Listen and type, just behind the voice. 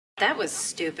That was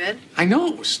stupid. I know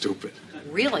it was stupid.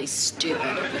 Really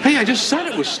stupid. Hey, I just said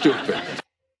it was stupid.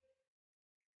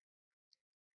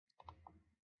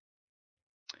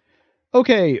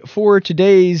 Okay, for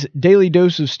today's daily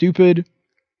dose of stupid,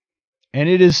 and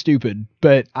it is stupid,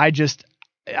 but I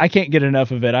can't get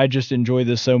enough of it. I just enjoy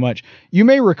this so much. You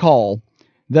may recall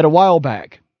that a while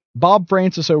back, Bob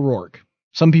Francis O'Rourke,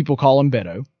 some people call him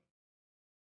Beto.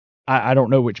 I don't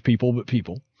know which people, but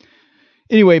people.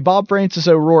 Anyway, Bob Francis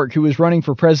O'Rourke, who was running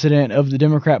for president of the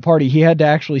Democrat Party, he had to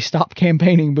actually stop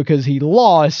campaigning because he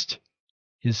lost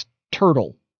his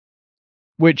turtle.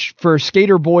 Which, for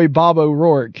skater boy Bob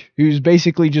O'Rourke, who's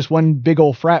basically just one big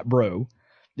old frat bro,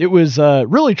 it was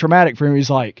really traumatic for him. He's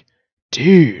like,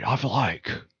 dude, I've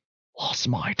lost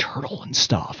my turtle and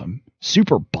stuff. I'm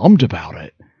super bummed about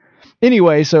it.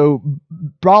 Anyway, so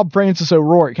Bob Francis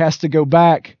O'Rourke has to go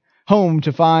back home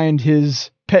to find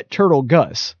his pet turtle,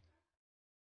 Gus.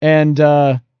 And,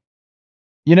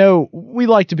 we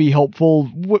like to be helpful,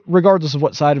 regardless of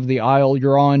what side of the aisle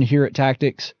you're on here at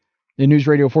Tactics. In News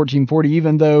Radio 1440,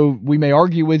 even though we may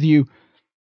argue with you,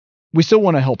 we still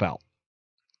want to help out.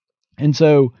 And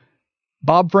so,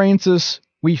 Bob Francis,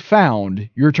 we found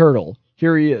your turtle.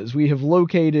 Here he is. We have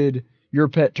located your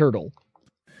pet turtle.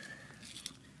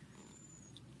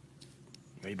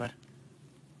 Ready, bud?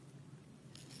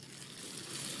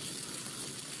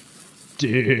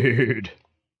 Dude.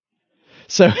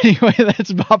 So anyway,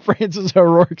 that's Bob Francis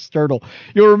O'Rourke's turtle.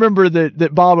 You'll remember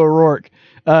that Bob O'Rourke,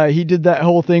 he did that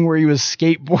whole thing where he was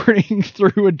skateboarding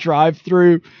through a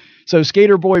drive-through. So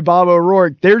skater boy Bob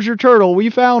O'Rourke, there's your turtle. We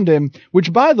found him.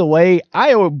 Which, by the way,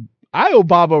 I owe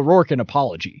Bob O'Rourke an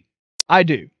apology. I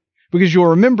do. Because you'll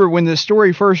remember when this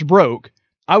story first broke,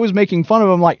 I was making fun of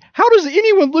him like, how does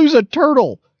anyone lose a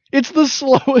turtle? It's the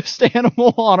slowest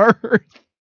animal on Earth.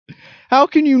 How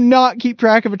can you not keep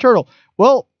track of a turtle?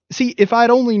 Well, see, if I'd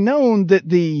only known that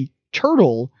the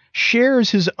turtle shares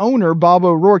his owner, Bob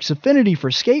O'Rourke's affinity for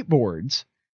skateboards,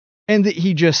 and that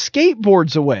he just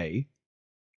skateboards away,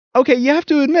 okay, you have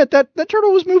to admit that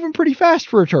turtle was moving pretty fast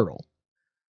for a turtle.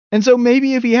 And so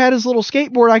maybe if he had his little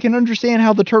skateboard, I can understand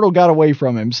how the turtle got away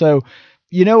from him. So,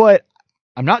 you know what?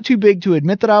 I'm not too big to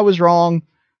admit that I was wrong.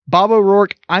 Bob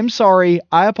O'Rourke, I'm sorry.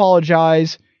 I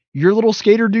apologize. Your little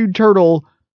skater dude turtle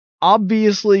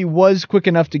obviously was quick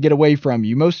enough to get away from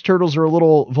you. Most turtles are a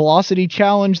little velocity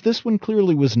challenged. This one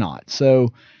clearly was not.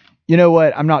 So, you know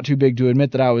what? I'm not too big to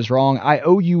admit that I was wrong. I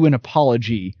owe you an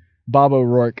apology, Bob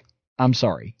O'Rourke. I'm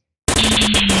sorry.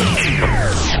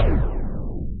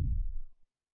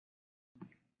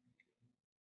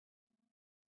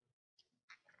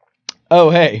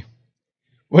 Oh, hey.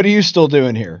 What are you still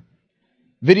doing here?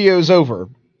 Video's over.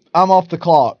 I'm off the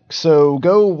clock, so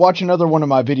go watch another one of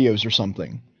my videos or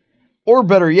something. Or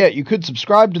better yet, you could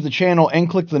subscribe to the channel and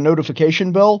click the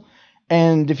notification bell,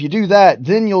 and if you do that,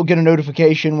 then you'll get a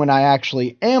notification when I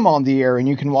actually am on the air and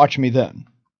you can watch me then.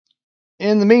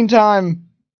 In the meantime,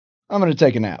 I'm going to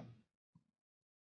take a nap.